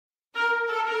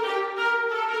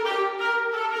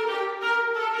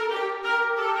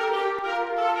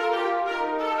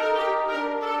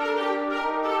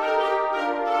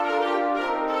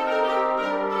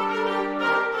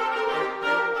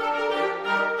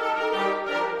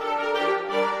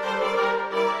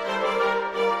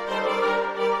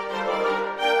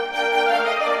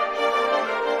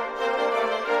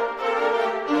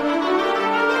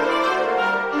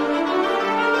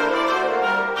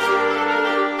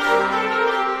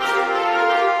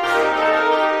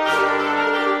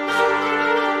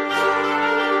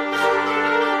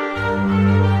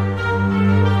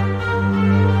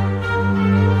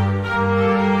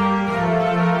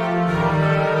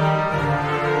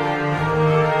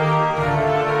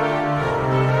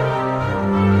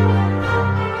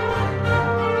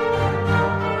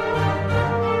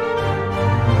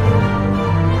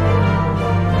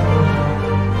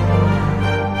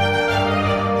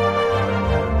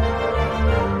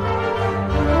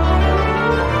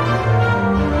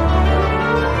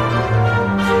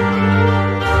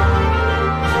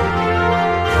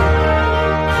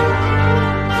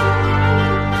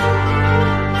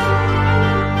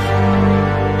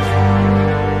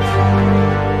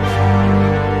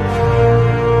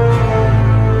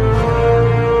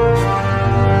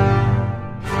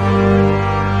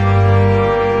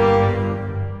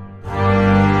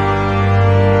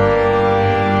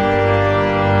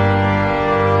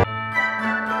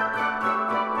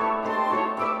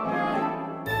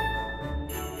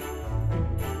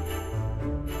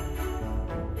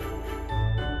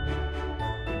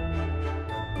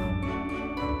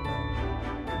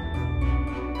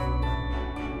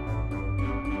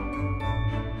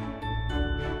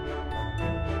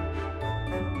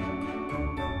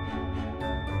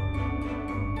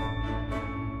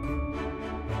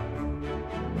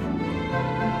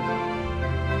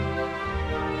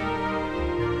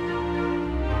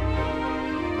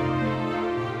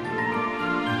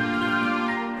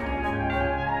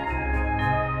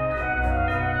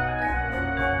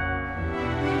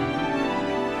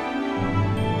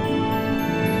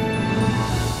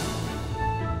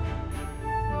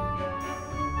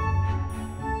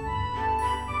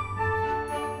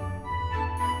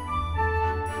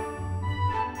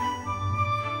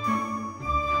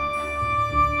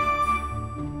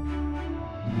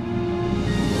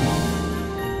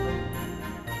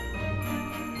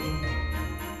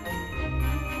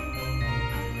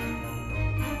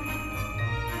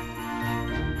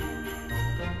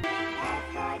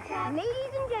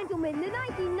gentlemen, the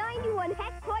 1991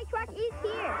 Hess toy truck is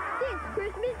here. This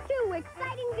Christmas, 2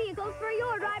 exciting vehicles for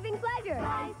your driving pleasure.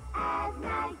 Nice as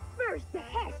nice. First, the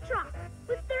Hess Truck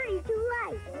with 32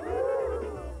 lights.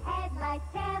 Ooh. Headlights,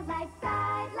 taillights,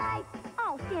 side lights.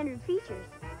 All standard features.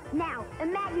 Now,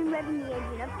 imagine revving the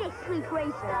engine of this sleek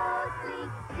racer. So sleek.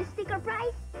 The sticker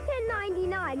price?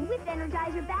 $10.99 with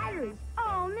Energizer batteries.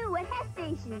 All new at Hess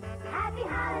stations. Happy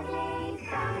holidays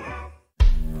from Hess.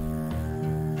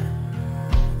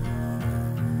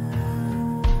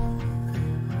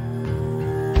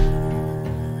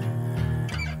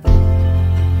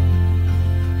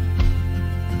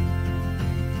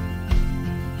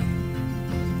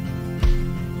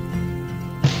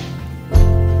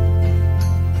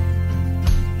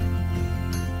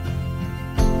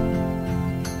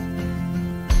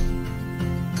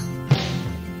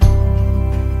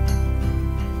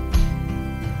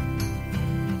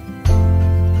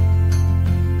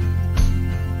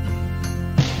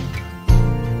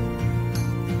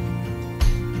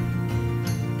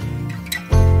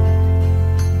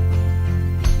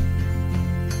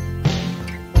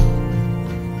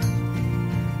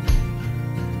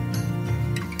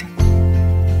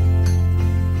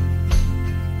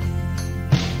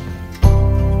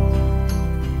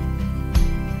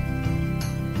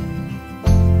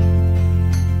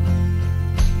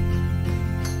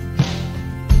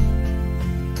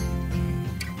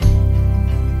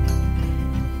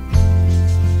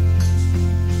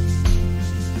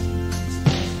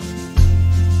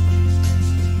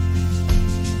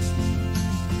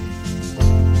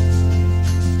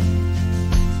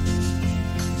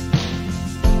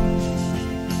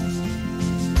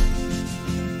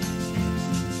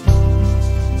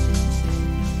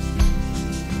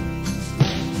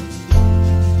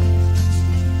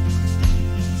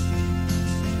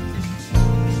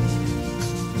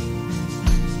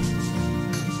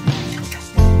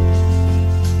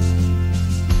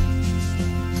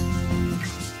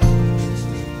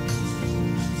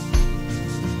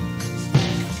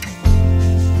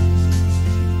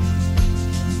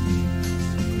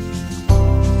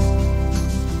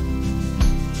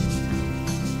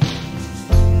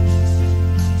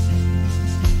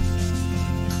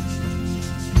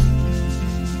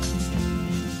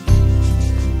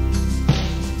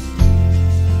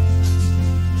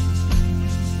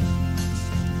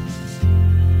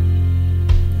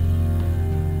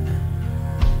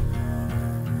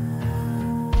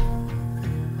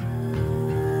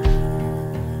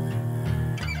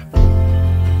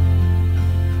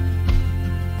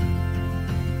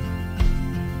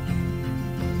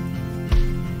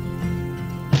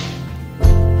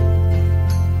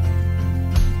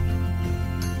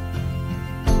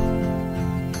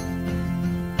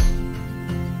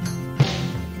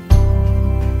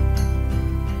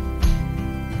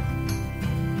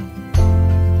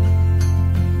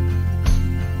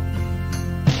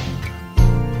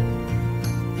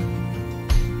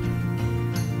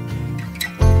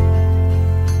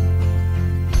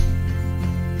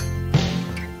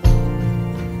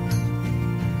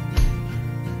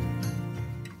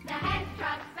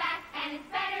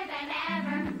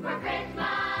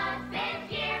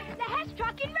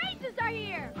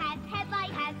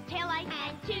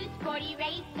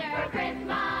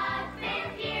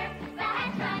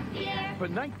 For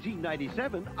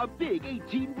 $19.97, a big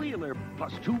 18-wheeler,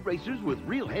 plus 2 racers with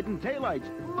real head and taillights.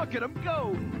 Look at them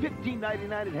go!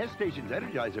 $15.99 at Hess stations,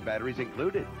 Energizer batteries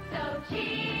included. So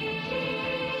cheap. The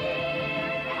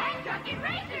Hess Truck and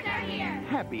Racers are here.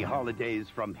 Happy holidays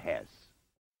from Hess.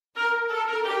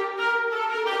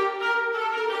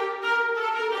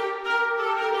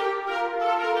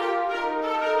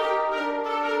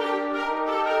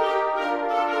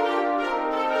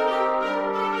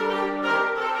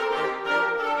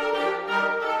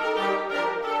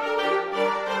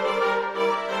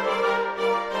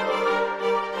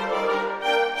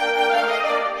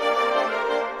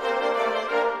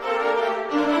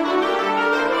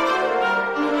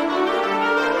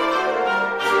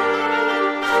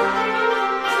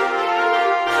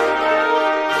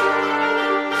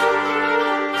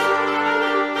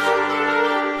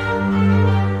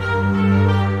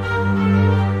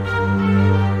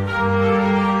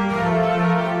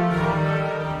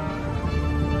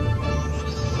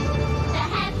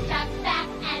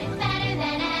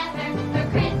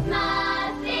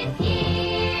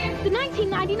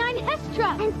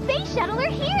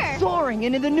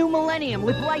 Into the new millennium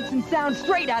with lights and sound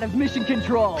straight out of Mission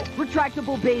Control.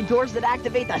 Retractable bay doors that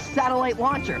activate the satellite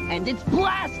launcher. And it's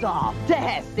blast off to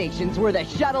Hess stations where the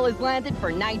shuttle is landed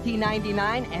for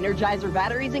 $19.99, Energizer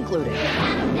batteries included. The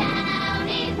countdown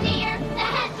is near. The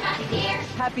Hess Truck's here.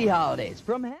 Happy holidays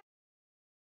from Hess.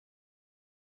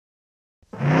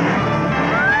 The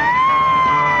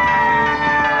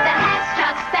Hess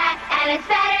Trucks back, and it's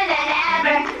better than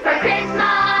ever. For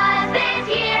Christmas this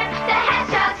year, the Hess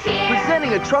Trucks here.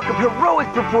 Presenting a truck of heroic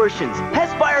proportions,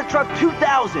 Hess Fire Truck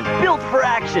 2000, built for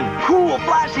action, cool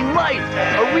flashing lights,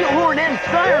 a real horn and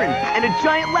siren, and a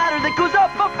giant ladder that goes up,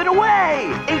 up, and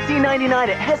away! $18.99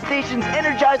 at Hess stations,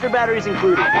 Energizer batteries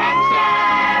included. Adventure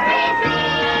is near.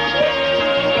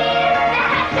 The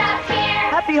Hess Trucks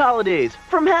here. Happy holidays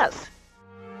from Hess.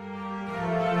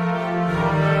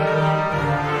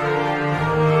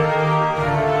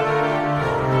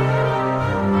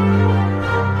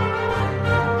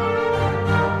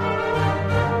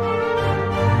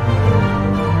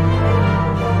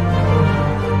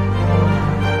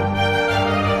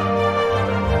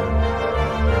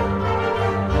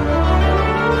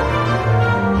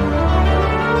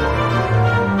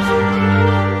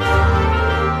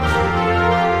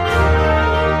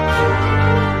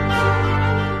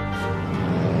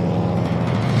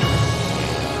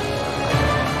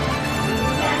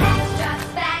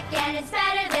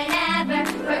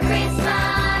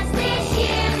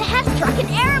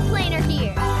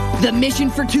 The mission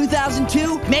for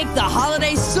 2002? Make the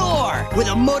holidays soar! With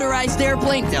a motorized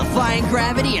airplane defying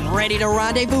gravity and ready to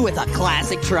rendezvous with a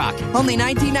classic truck. Only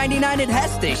 $19.99 at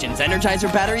Hess stations,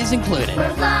 Energizer batteries included.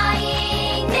 We're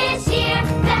flying this year,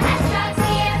 the Hess Trucks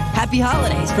here. Happy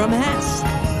holidays from Hess.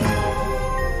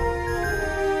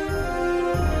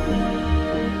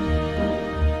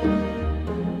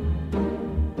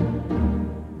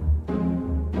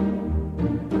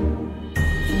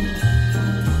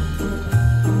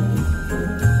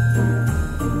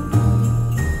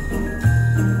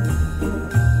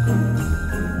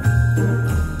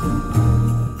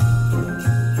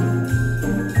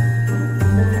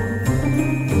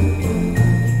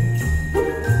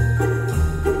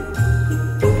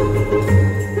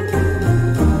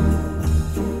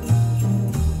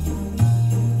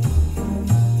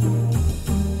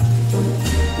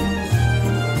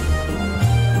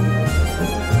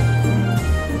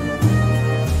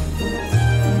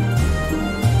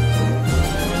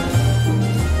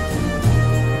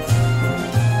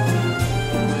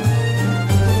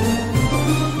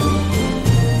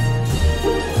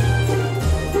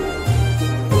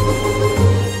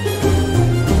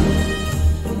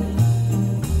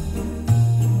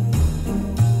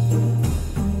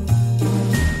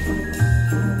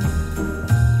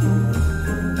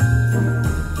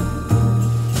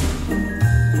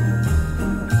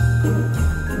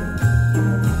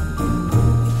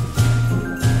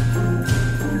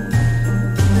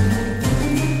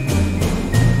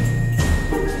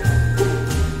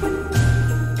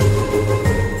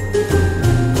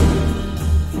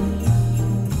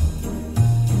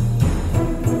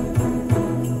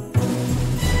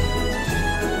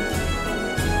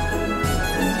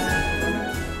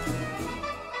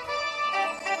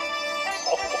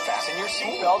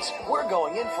 We're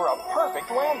going in for a perfect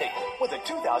landing with a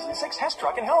 2006 Hess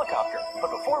truck and helicopter.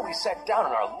 But before we set down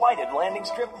on our lighted landing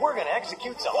strip, we're going to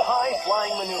execute some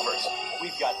high-flying maneuvers.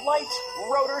 We've got lights,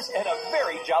 rotors, and a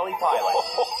very jolly pilot.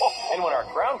 And when our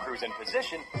ground crew's in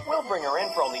position, we'll bring her in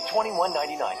for only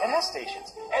 $21.99 at Hess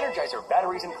stations, Energizer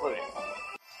batteries included.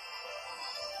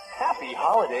 Happy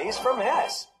holidays from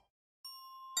Hess.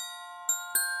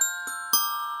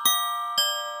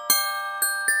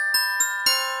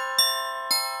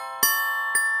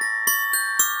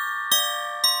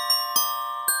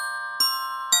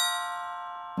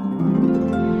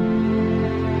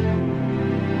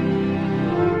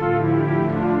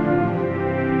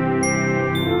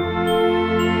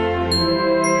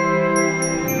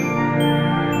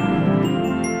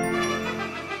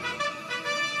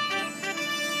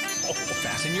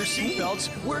 Fasten your seatbelts.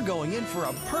 We're going in for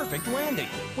a perfect landing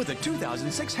with a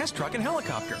 2006 Hess truck and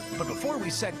helicopter. But before we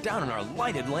set down on our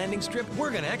lighted landing strip, we're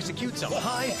going to execute some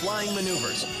high-flying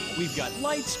maneuvers. We've got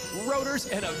lights, rotors,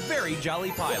 and a very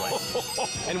jolly pilot.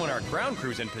 And when our ground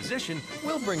crew's in position,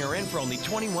 we'll bring her in for only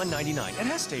 $21.99 at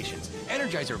Hess stations,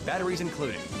 Energizer batteries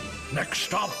included. Next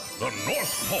stop, the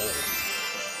North Pole.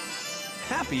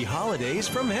 Happy holidays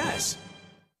from Hess.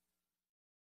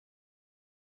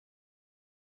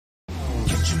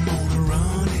 Get your motor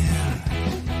running.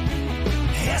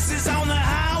 Hess is on the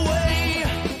highway.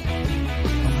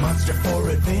 A monster for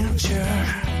adventure.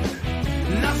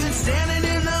 Nothing standing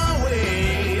in the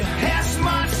way. Hess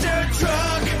monster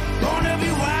truck. Gonna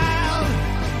be wild.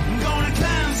 Gonna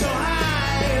climb so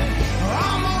high.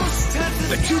 Almost touch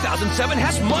The 2007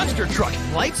 Hess Monster Truck.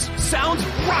 Lights, sounds,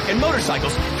 rockin'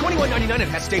 motorcycles. $21.99 at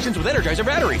Hess stations with Energizer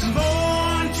batteries.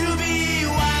 Born to be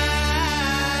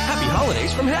wild.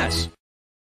 holidays from Hess.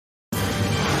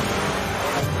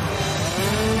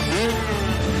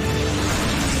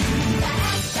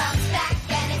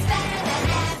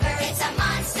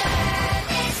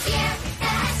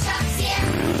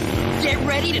 Get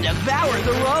ready to devour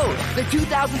the road. The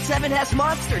 2007 Hess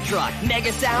Monster Truck.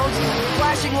 Mega sounds,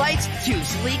 flashing lights, 2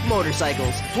 sleek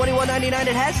motorcycles. $21.99 at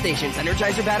Hess stations.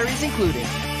 Energizer batteries included.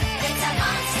 It's a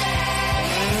monster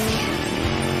this year.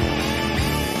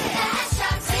 The Hess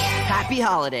Trucks here. Happy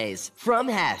holidays from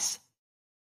Hess.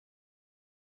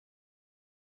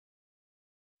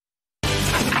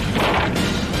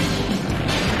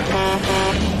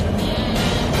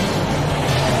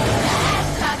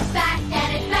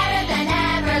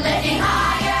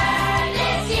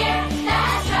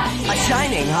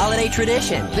 Shining holiday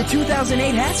tradition. The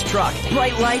 2008 Hess Truck.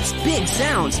 Bright lights, big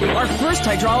sounds. Our first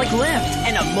hydraulic lift.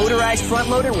 And a motorized front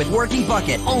loader with working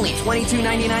bucket. Only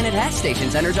 $22.99 at Hess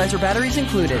stations. Energizer batteries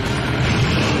included.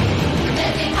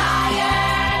 Living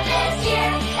higher this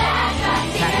year. The Hess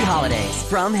Trucks here. Happy holidays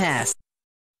from Hess.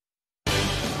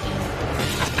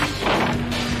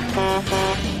 Color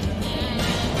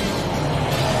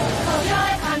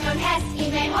con Hess y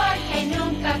mejor que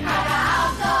nunca cada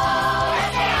auto.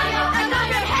 Este año con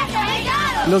Hess ha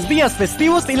llegado. Los días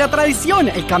festivos y la tradición,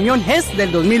 el camión Hess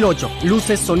del 2008.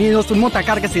 Luces, sonidos, un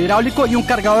montacargas hidráulico y un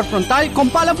cargador frontal con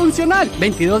pala funcional.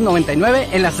 $22.99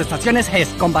 en las estaciones Hess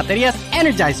con baterías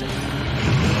Energizer.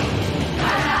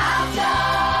 Cada auto.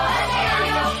 Este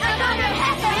año con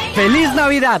Hess ha llegado. ¡Feliz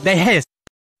Navidad de Hess!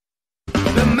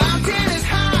 The mountain is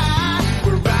high,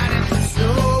 we're riding through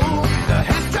snow. The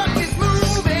Hess truck is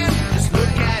moving, just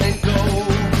look at it go.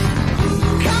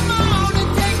 Come on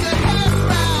and take a Hess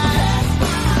ride.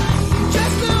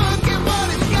 Just look at what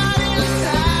it's got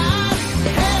inside.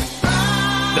 Hess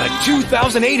ride. The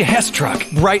 2008 Hess Truck.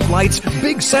 Bright lights,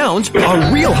 big sounds,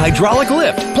 a real hydraulic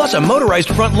lift, plus a motorized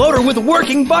front loader with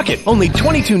working bucket. Only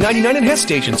 $22.99 at Hess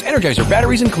stations. Energizer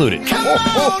batteries included. Ho,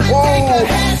 ho, ho.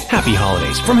 Happy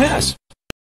holidays from Hess.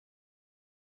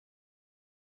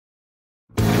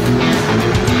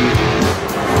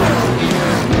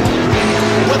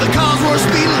 Well, the cars were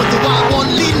speeding with the white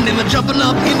one leading, and they're jumping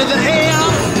up into the air.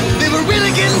 They were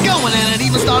really getting going, and it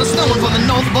even started snowing from the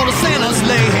north pole of Santa's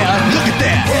sleigh. Look at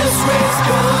that.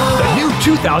 The new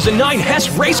 2009 Hess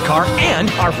race car and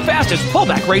our fastest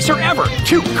pullback racer ever.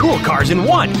 2 cool cars in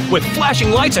one with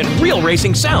flashing lights and real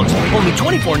racing sounds. Only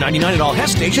 $24.99 at all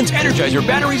Hess stations. Energizer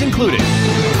batteries included.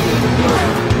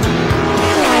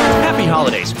 Happy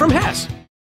holidays from Hess.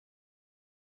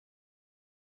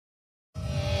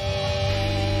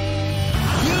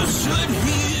 You should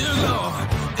hear the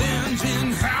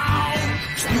engine howl.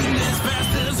 Speeding as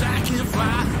fast as I can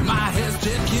fly. My Hess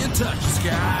jet can't touch the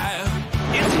sky.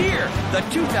 It's here, the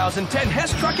 2010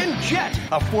 Hess Truck and Jet,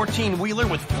 a 14-wheeler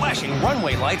with flashing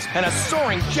runway lights and a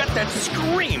soaring jet that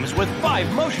screams with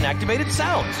 5 motion-activated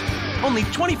sounds. Only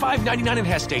 $25.99 at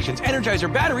Hess stations,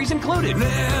 Energizer batteries included.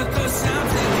 Let the sound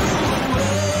take you away.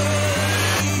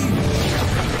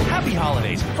 Happy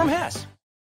holidays from Hess.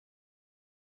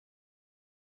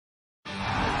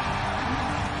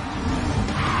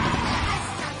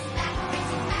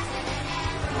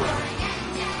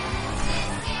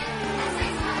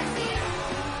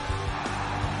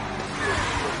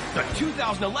 The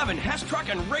 2011 Hess Truck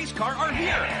and Race Car are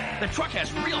here. The truck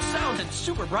has real sounds and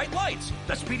super bright lights.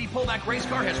 The speedy pullback race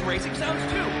car has racing sounds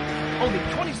too. Only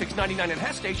 $26.99 at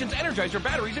Hess stations, Energizer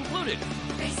batteries included.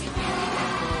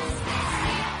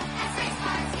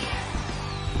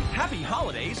 Happy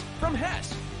holidays from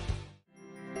Hess.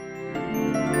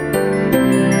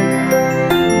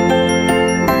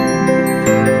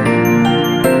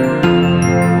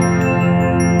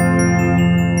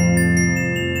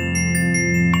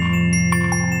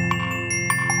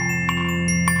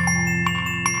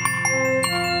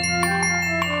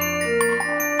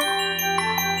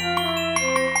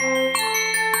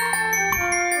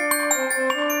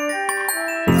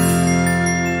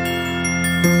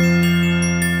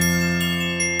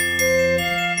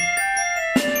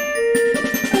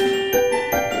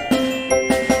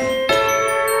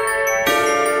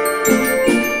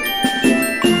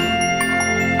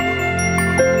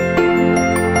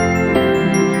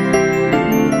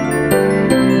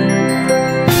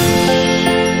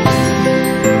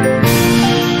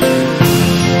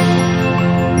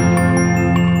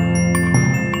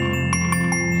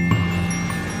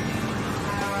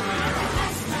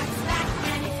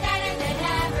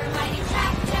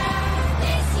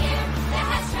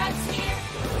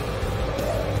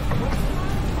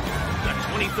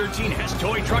 2013 Hess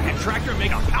toy truck and tractor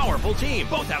make a powerful team.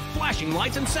 Both have flashing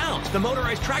lights and sounds. The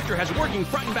motorized tractor has working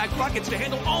front and back buckets to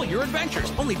handle all your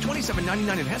adventures. Only $27.99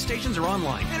 at Hess stations or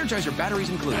online. Energizer batteries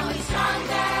included. Growing stronger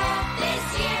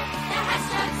this year, the Hess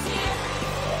Trucks here.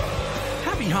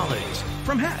 Happy holidays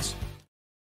from Hess.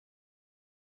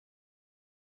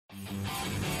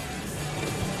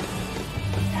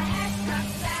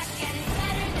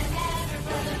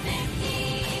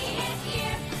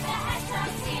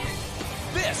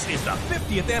 This is the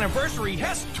 50th anniversary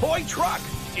Hess Toy Truck.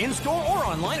 In-store or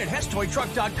online at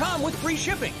HessToyTruck.com with free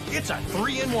shipping. It's a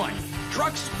 3-in-1.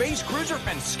 Truck, Space Cruiser,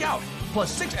 and Scout. Plus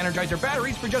 6 Energizer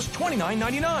batteries for just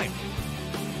 $29.99.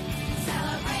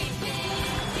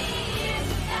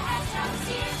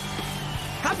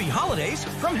 Happy holidays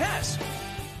from Hess.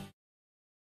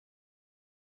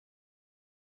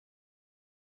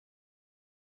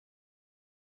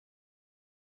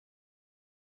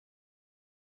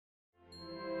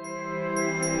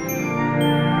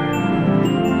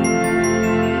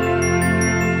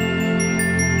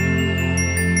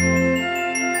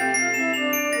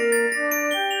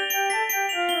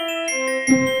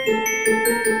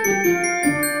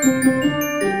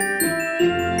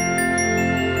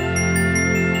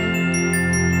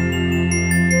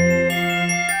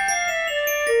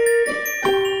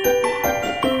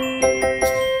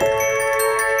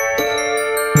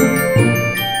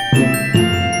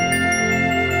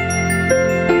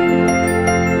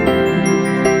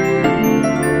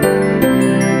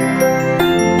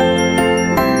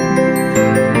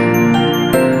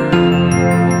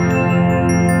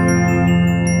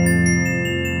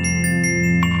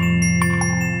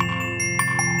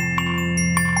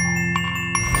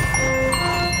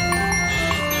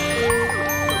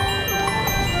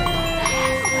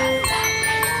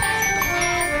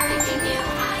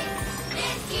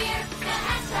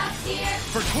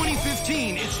 For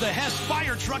 2015, it's the Hess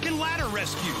Fire Truck and Ladder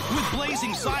Rescue with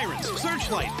blazing sirens,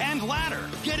 searchlight, and ladder.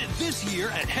 Get it this year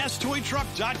at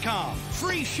HessToyTruck.com.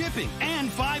 Free shipping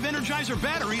and 5 Energizer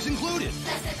batteries included.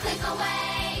 Just a click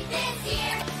away this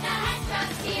year, the Hess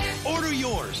Trucks here. Order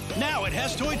yours now at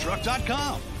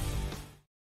HessToyTruck.com.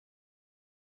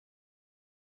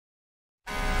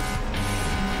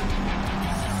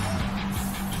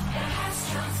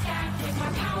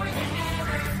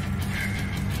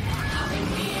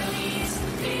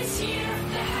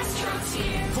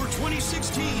 For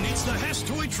 2016, it's the Hess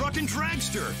Toy Truck and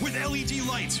Dragster with LED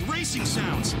lights, racing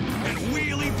sounds, and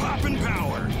wheelie poppin'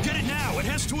 power. Get it now at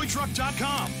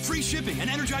HessToyTruck.com. Free shipping and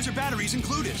Energizer batteries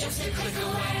included. Just a click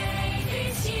away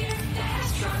this year, the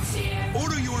Hess Trucks here.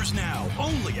 Order yours now,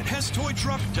 only at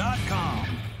HessToyTruck.com.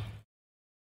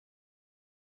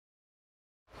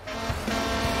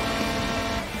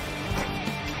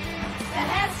 The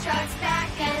Hess Truck's back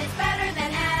and it's better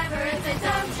than ever. It's a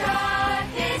dump truck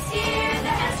this year, the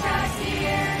Hess Truck's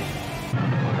here.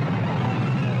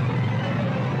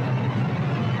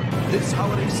 This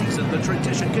holiday season, the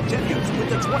tradition continues with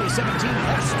the 2017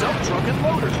 Hess Dump Truck and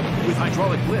Loader. With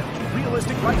hydraulic lift,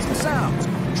 realistic lights and sounds,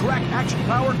 track action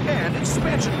power, and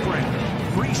expansion frame.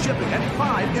 Free shipping and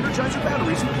 5 Energizer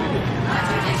batteries included. A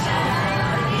tradition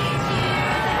each year,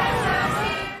 the Hess Truck's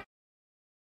here.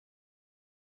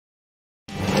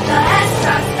 The Hess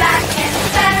Truck's back and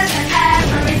it's better than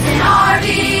ever. It's an RV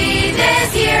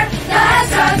this year, the Hess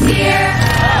Truck's here.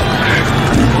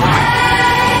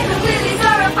 Hey, the wheelies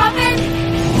are a-poppin'.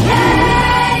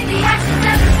 Yay, the action's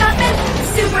never stoppin'.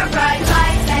 Super bright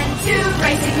lights and 2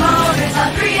 racing motors,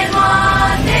 a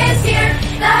 3-in-1 this year,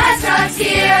 the Hess Truck's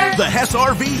here. The Hess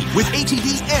RV with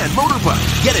ATV and motor bike.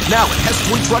 Get it now at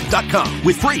HessToyTruck.com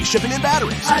with free shipping and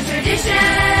batteries. A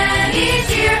tradition each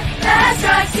year, the Hess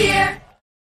Truck's here.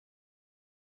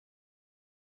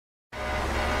 The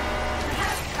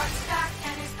Hess Truck's back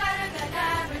and it's better than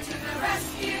ever. To the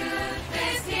rescue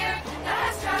this year, the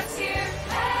Hess Truck's here.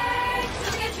 Hey,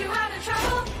 she'll get you out of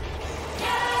trouble.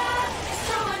 Yeah, it's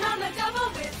throwing on the double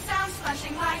with sound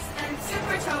flashing lights and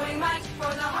super towing mics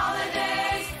for the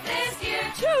holidays this year.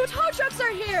 2 tow trucks are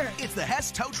here! It's the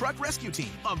Hess Tow Truck Rescue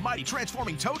Team, a mighty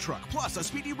transforming tow truck plus a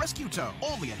speedy rescue tow.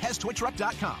 Only at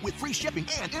HessToyTruck.com with free shipping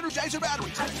and Energizer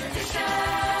batteries. A tradition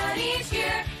each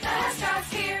year, the Hess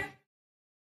Truck's here.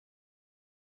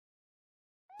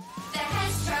 The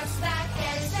Hess Truck's back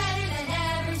and it's better than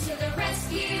ever. To the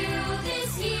rescue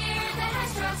this year, the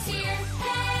Hess Truck's here.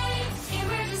 Hey,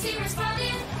 emergency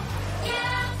responding.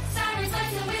 Yeah, sirens,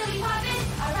 lights, and wheelie poppin'.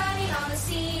 Arriving on the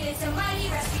scene, it's a mighty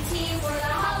rescue team for the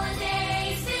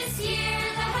holidays this year.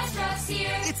 The Hess Truck's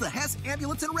here. It's the Hess Hess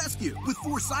Ambulance and Rescue with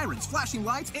 4 sirens, flashing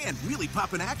lights, and really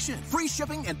poppin' action. Free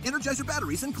shipping and Energizer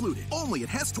batteries included. Only at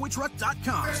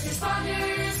HessToyTruck.com. First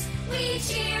responders, we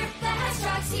cheer. The Hess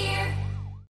Trucks here.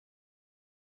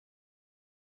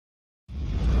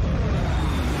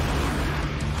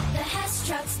 The Hess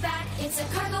Trucks back. It's a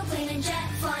cargo plane and jet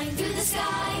flying through the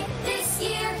sky. This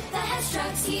year, the Hess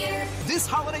Trucks here. This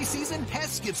holiday season,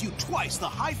 Hess gives you twice the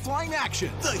high-flying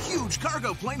action. The huge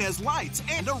cargo plane has lights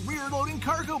and a rear-loading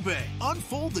cargo bay.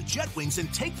 Unfold the jet wings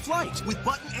and take flight with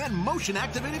button and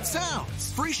motion-activated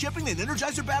sounds. Free shipping and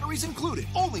Energizer batteries included.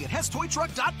 Only at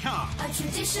HessToyTruck.com. A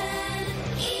tradition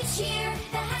each year.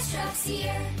 The Hess Trucks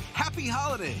here. Happy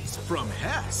holidays from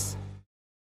Hess.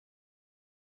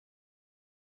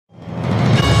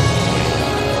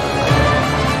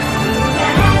 The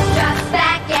Hess Trucks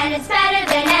back and it's better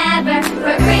than ever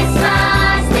for Christmas.